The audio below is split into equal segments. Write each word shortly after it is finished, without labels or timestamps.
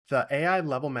The AI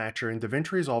level matcher in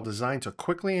DaVinci Resolve is designed to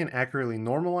quickly and accurately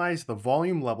normalize the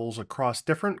volume levels across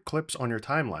different clips on your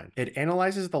timeline. It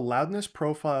analyzes the loudness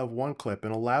profile of one clip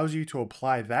and allows you to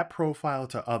apply that profile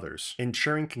to others,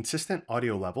 ensuring consistent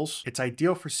audio levels. It's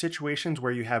ideal for situations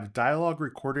where you have dialogue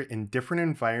recorded in different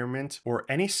environments or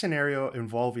any scenario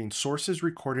involving sources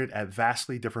recorded at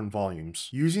vastly different volumes.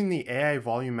 Using the AI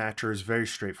volume matcher is very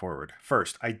straightforward.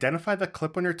 First, identify the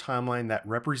clip on your timeline that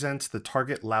represents the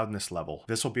target loudness level.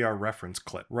 This will be our reference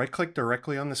clip. Right-click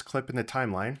directly on this clip in the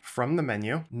timeline. From the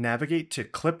menu, navigate to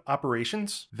Clip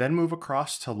Operations, then move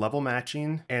across to Level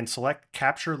Matching and select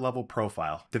Capture Level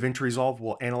Profile. DaVinci Resolve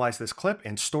will analyze this clip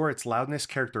and store its loudness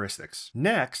characteristics.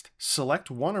 Next,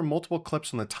 select one or multiple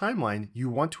clips on the timeline you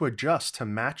want to adjust to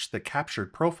match the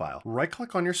captured profile.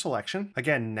 Right-click on your selection.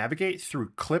 Again, navigate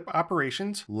through Clip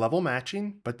Operations, Level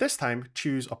Matching, but this time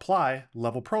choose Apply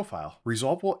Level Profile.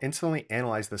 Resolve will instantly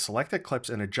analyze the selected clips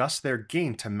and adjust their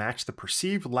gain to match the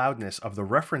perceived loudness of the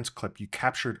reference clip you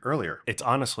captured earlier. It's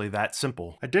honestly that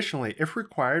simple. Additionally, if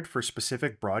required for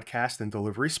specific broadcast and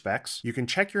delivery specs, you can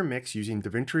check your mix using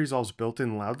DaVinci Resolve's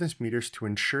built-in loudness meters to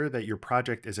ensure that your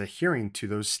project is adhering to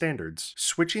those standards,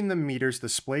 switching the meter's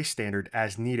display standard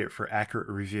as needed for accurate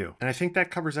review. And I think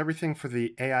that covers everything for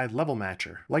the AI level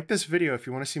matcher. Like this video if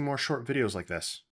you want to see more short videos like this.